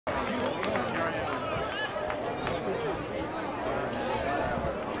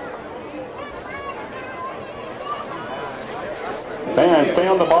Fans, stay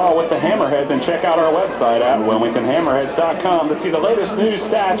on the ball with the Hammerheads and check out our website at WilmingtonHammerheads.com to see the latest news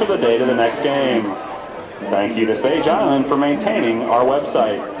stats of the day to the next game. Thank you to Sage Island for maintaining our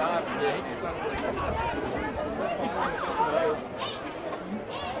website.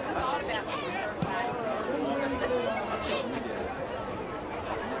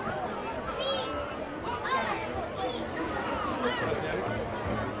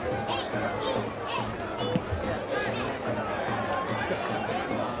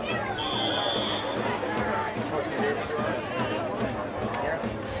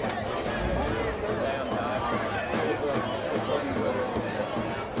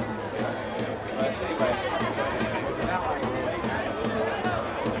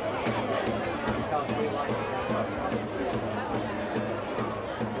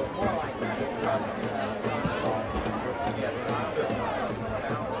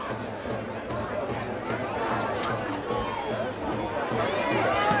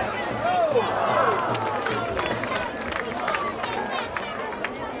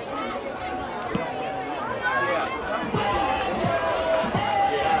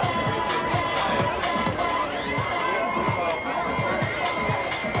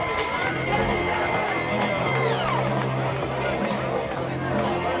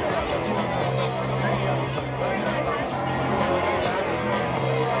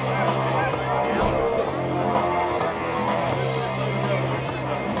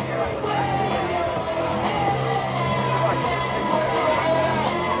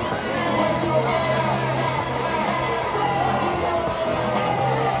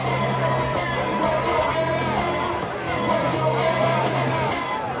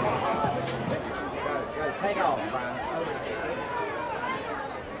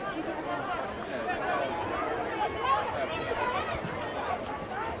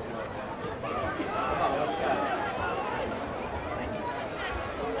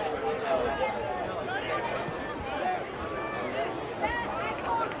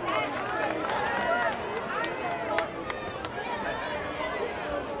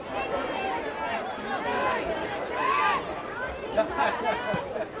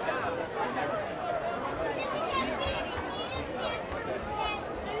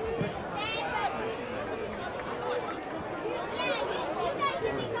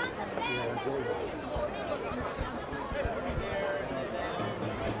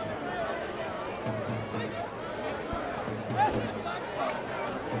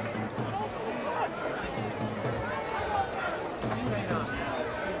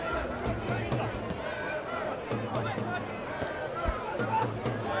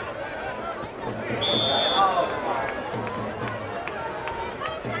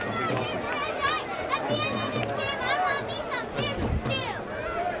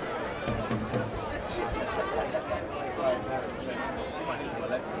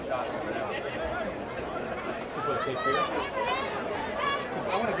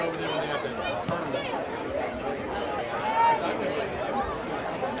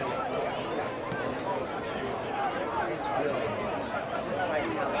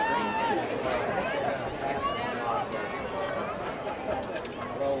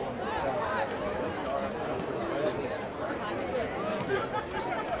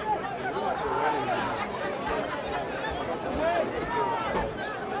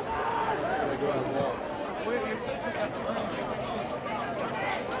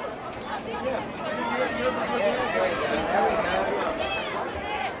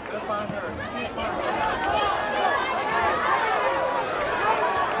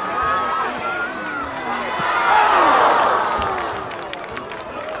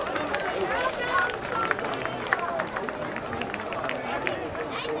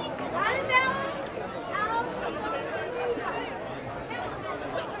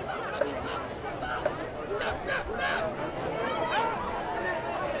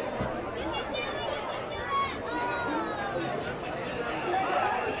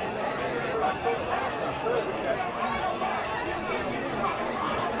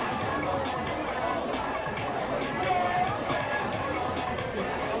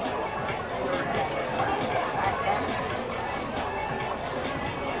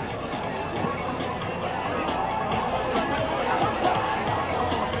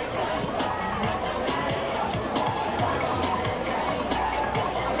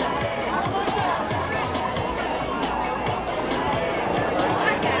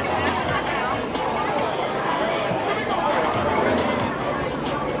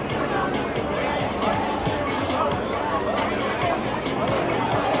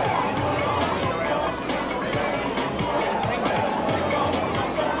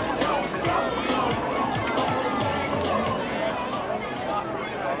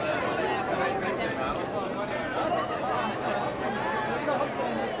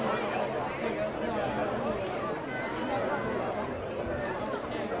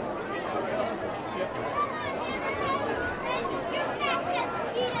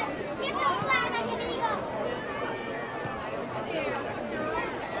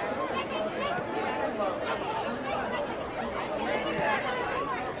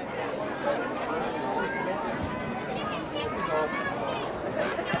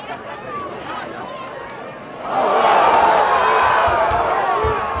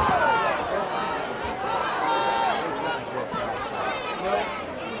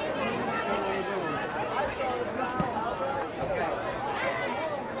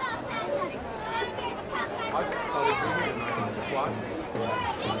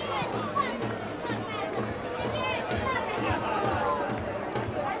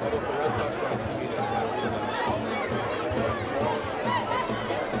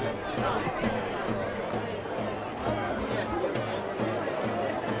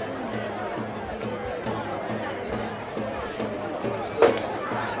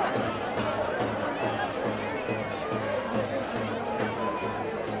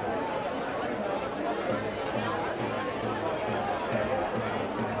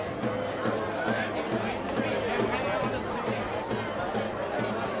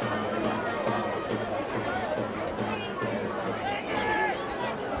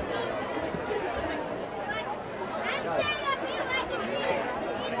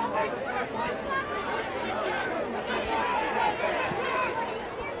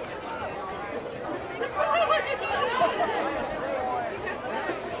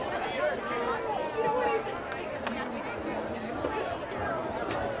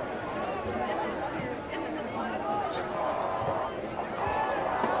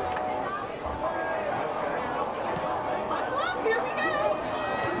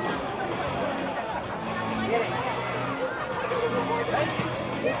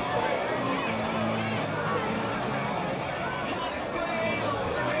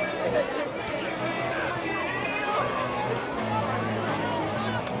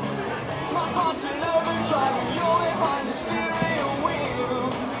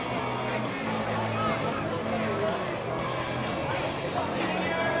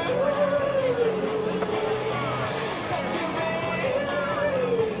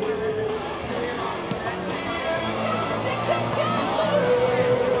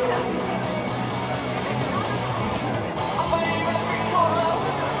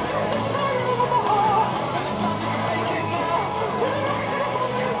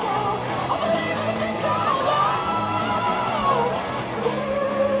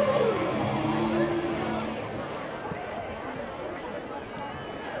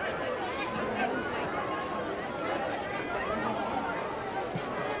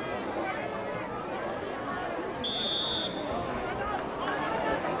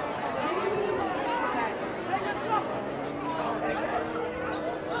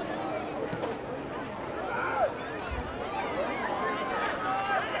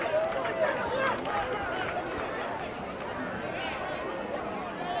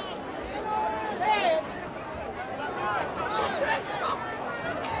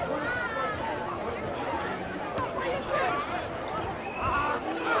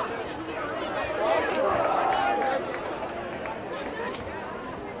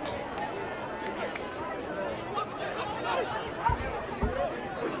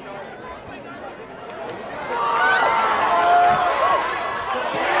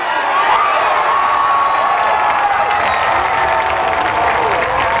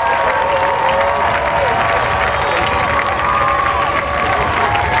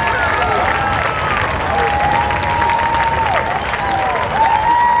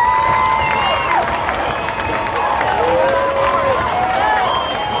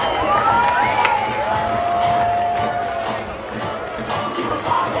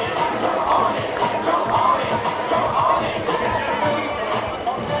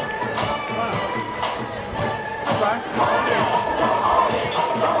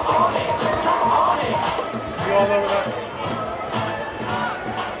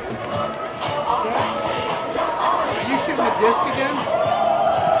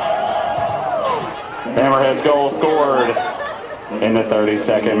 Hammerheads goal scored in the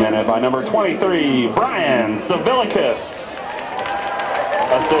 32nd minute by number 23, Brian Civilicus.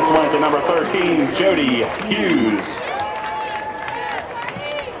 Assist went to number 13, Jody Hughes.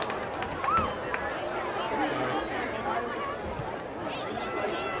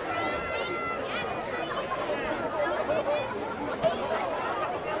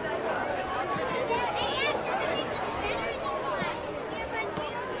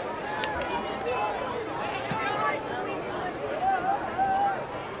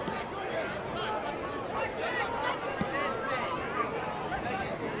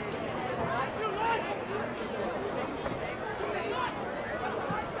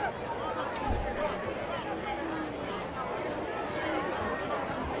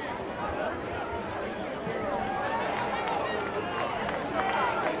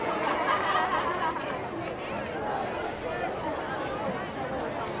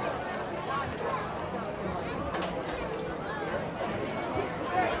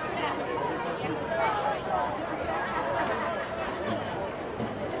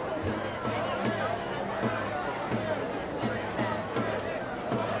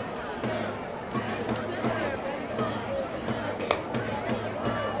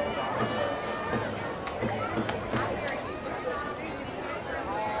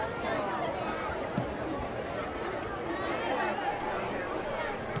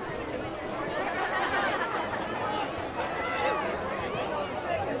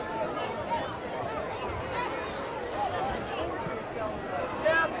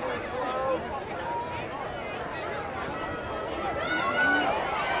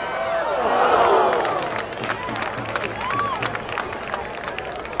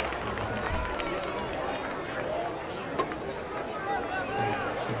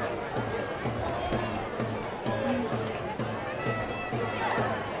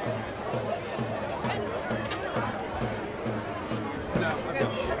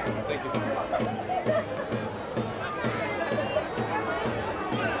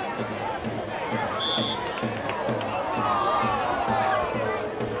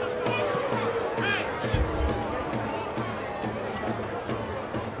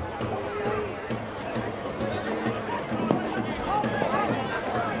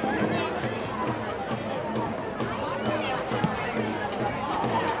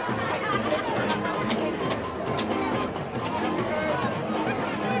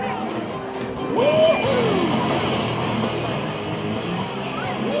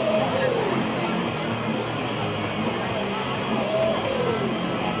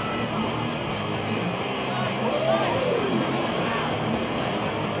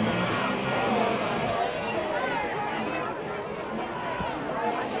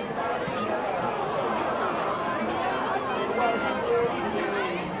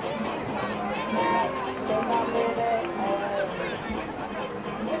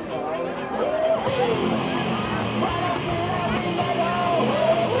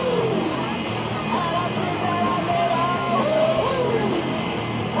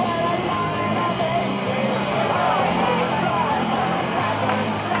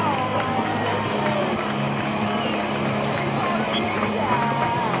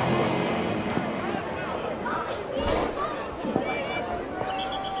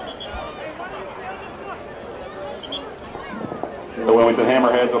 Wilmington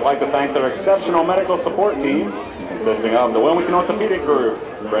Hammerheads would like to thank their exceptional medical support team, consisting of the Wilmington Orthopedic Group,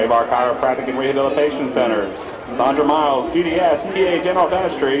 Graybar Chiropractic and Rehabilitation Centers, Sandra Miles, TDS, PA General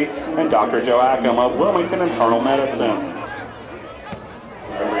Dentistry, and Dr. Joe Ackham of Wilmington Internal Medicine.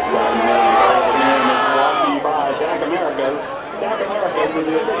 Every Saturday morning, the game is brought to you by DAC Americas. DAC Americas is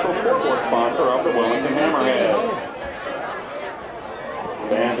the official scoreboard sponsor of the Wilmington Hammerheads.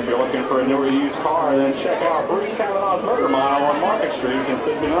 Fans, if you're looking for a new or used car, then check out Bruce Kavanaugh's Motor Mile on Market Street,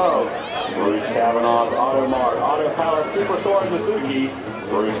 consisting of Bruce Kavanaugh's Auto Mart, Auto Palace, Superstore, and Suzuki.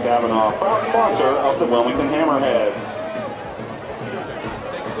 Bruce Kavanaugh, proud sponsor of the Wilmington Hammerheads.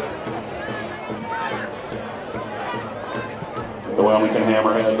 The Wilmington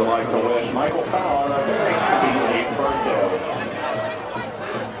Hammerheads would like to wish Michael Fowler a very happy 8th birthday.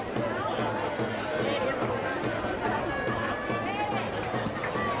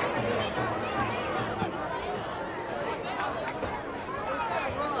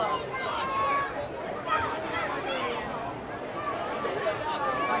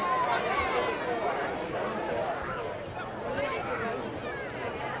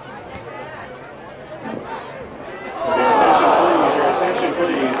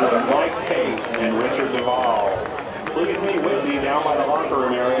 Please, Mike Tate and Richard Duvall. Please meet Whitney down by the locker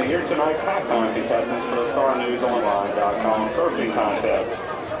room area. Here tonight's halftime contestants for the StarNewsOnline.com surfing contest.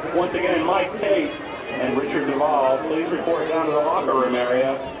 Once again, Mike Tate and Richard Duvall, please report down to the locker room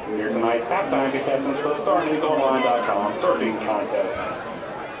area. Here tonight's halftime contestants for the StarNewsOnline.com surfing contest.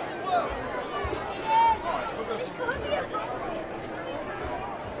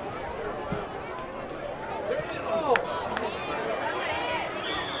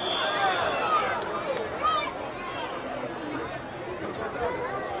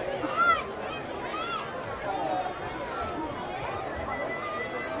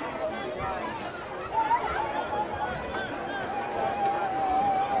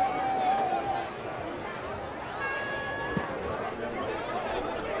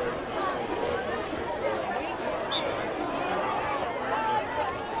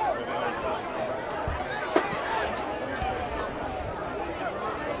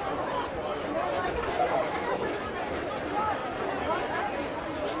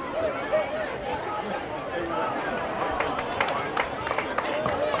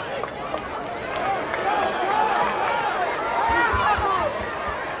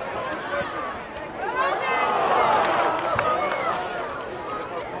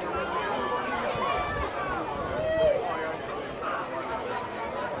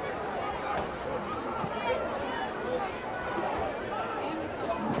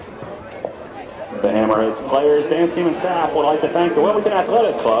 The Hammerheads players, dance team, and staff would like to thank the Wilmington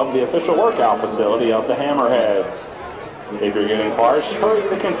Athletic Club, the official workout facility of the Hammerheads. If you're getting parched, hurry to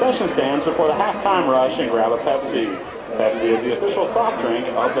the concession stands before the halftime rush and grab a Pepsi. Pepsi is the official soft drink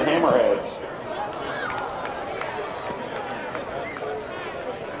of the Hammerheads.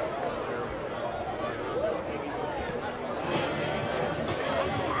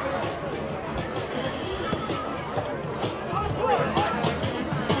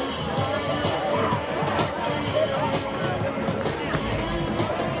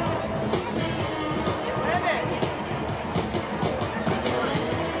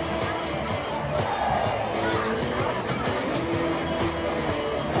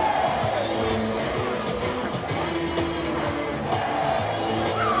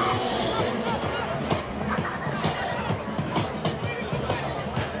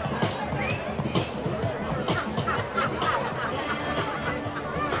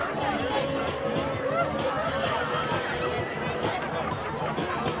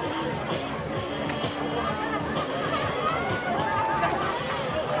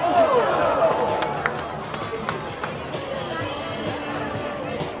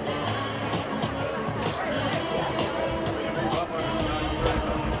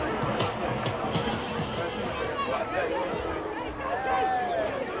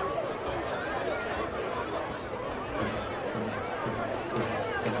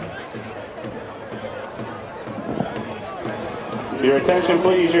 Your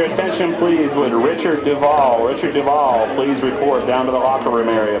attention please, with Richard Duvall. Richard Duvall, please report down to the locker room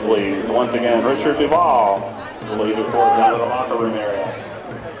area, please. Once again, Richard Duvall, please report down to the locker room area.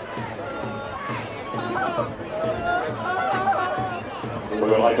 We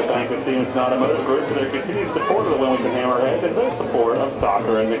would like to thank the Stevenson Automotive Group for their continued support of the Wilmington Hammerheads and their support of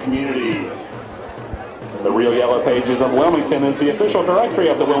soccer in the community. The Real Yellow Pages of Wilmington is the official directory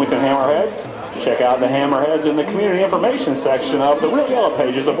of the Wilmington Hammerheads. Check out the Hammerheads in the community information section of the Real Yellow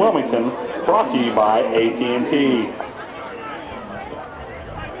Pages of Wilmington, brought to you by AT&T.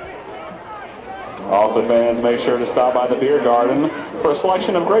 Also, fans, make sure to stop by the Beer Garden for a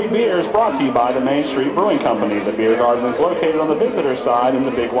selection of great beers brought to you by the Main Street Brewing Company. The Beer Garden is located on the visitor side in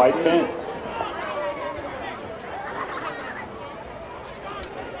the big white tent.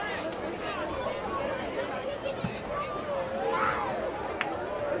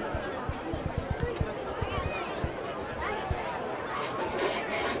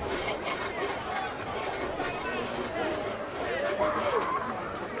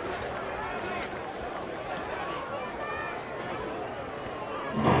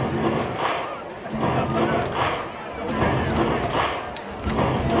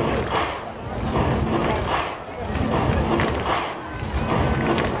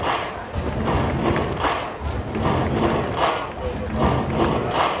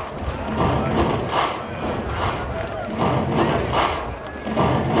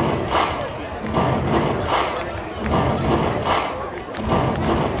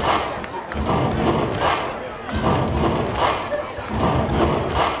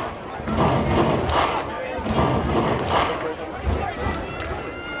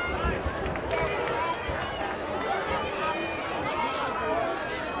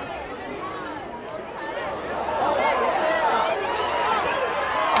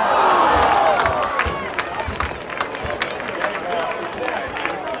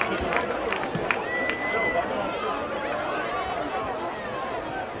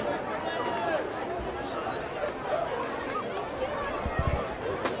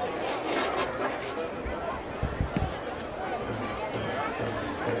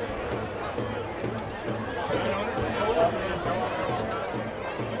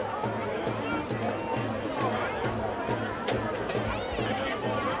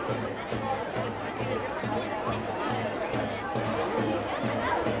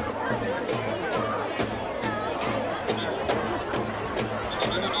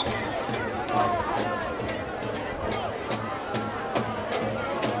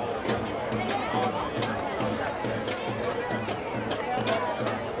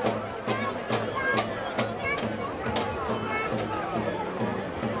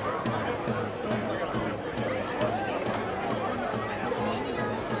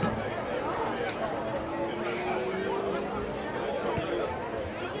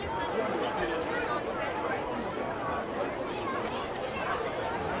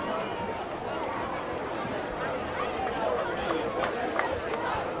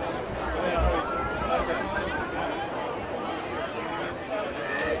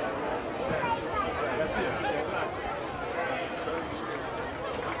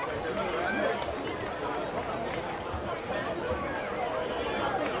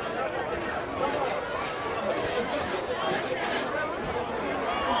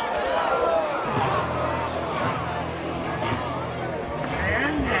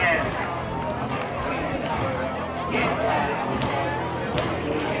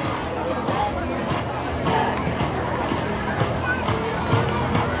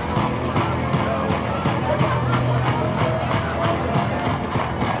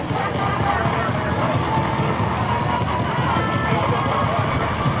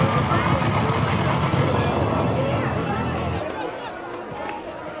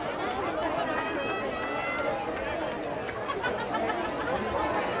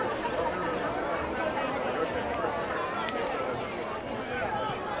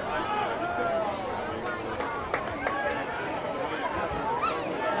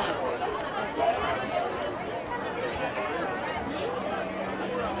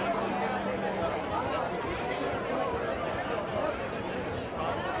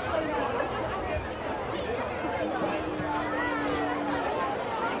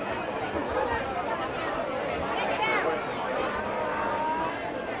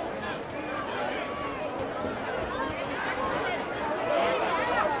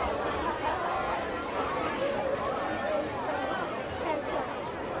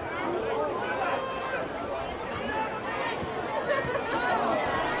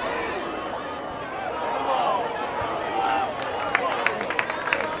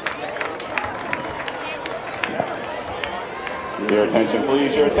 Your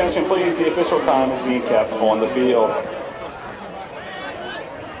attention please, the official time is being kept on the field.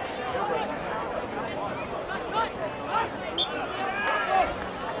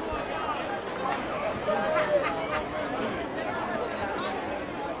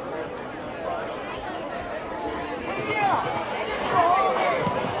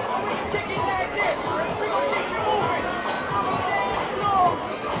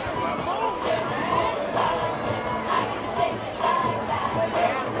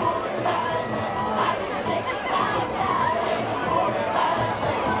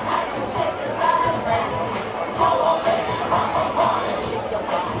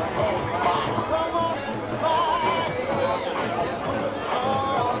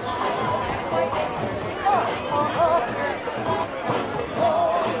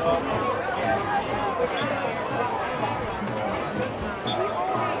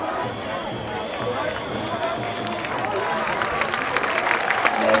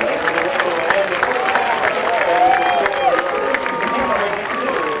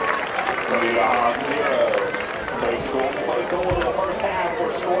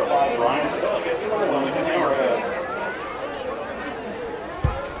 Brian Civilicus for the Wilmington Hammerheads.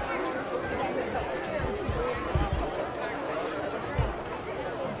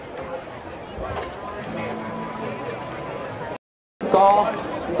 Golf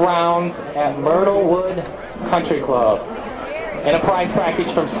rounds at Myrtlewood Country Club and a prize package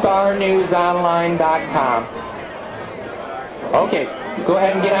from starnewsonline.com. Okay, go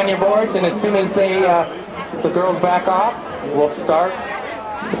ahead and get on your boards, and as soon as the girls back off, we'll start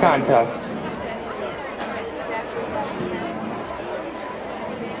the contest.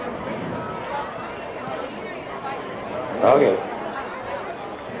 Okay.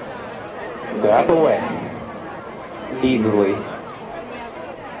 Step away. Easily.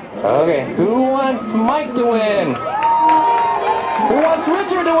 Okay, who wants Mike to win? Who wants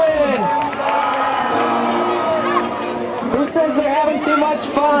Richard to win? Who says they're having too much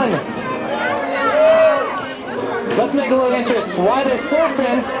fun? Let's make a little interest. Why they're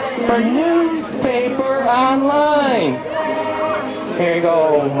surfing for newspaper online. Here you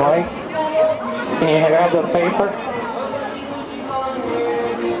go, Mike. Can you grab the paper?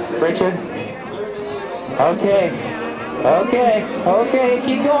 Richard? Okay. Okay,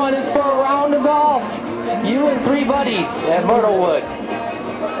 keep going. It's for a round of golf. You and 3 buddies at Myrtlewood.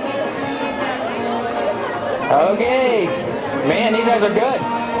 Okay. Man, these guys are good.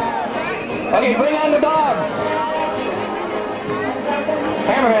 Okay, bring on the dogs.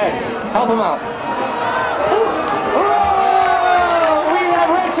 Hammerhead, help him out. Oh, we have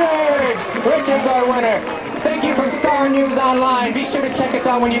Richard. Richard's our winner. Thank you from Star News Online. Be sure to check us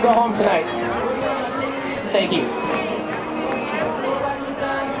out when you go home tonight. Thank you.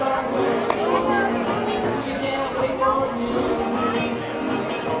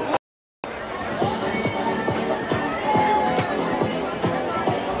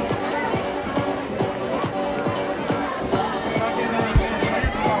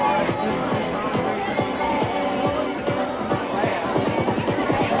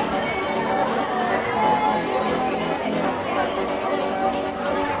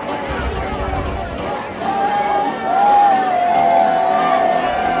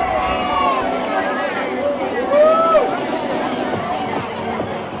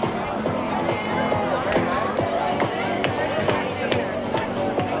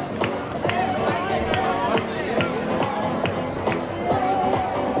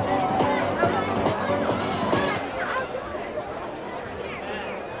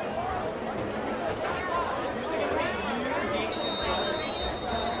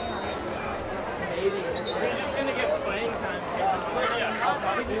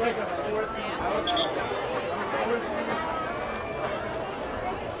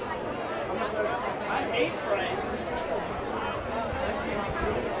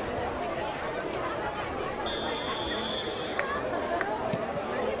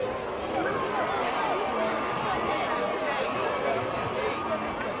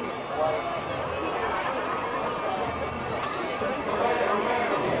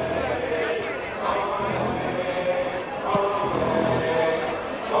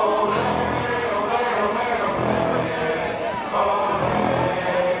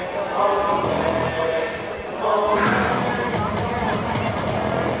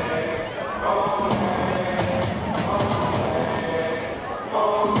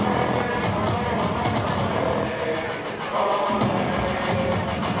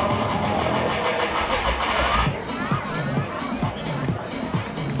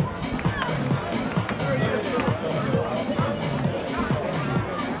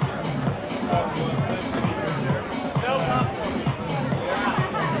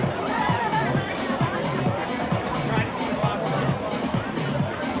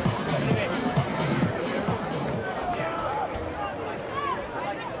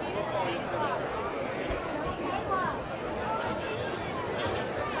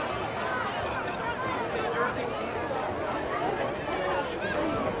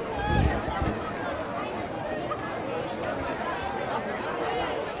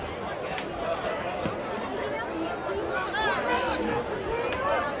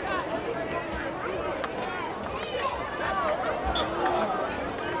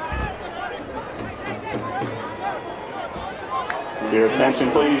 Your attention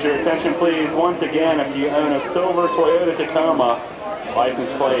please. Once again, if you own a silver Toyota Tacoma,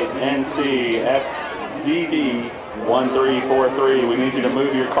 license plate NCSZD 1343, we need you to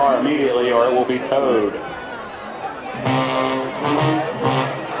move your car immediately or it will be towed.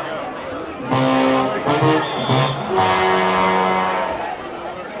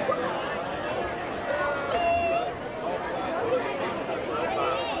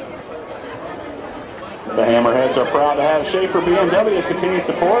 The Hammerheads Hammerheads are proud to have Schaefer BMW's continued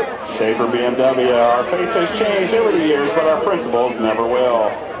support. Schaefer BMW, our face has changed over the years, but our principles never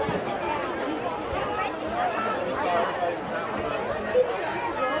will.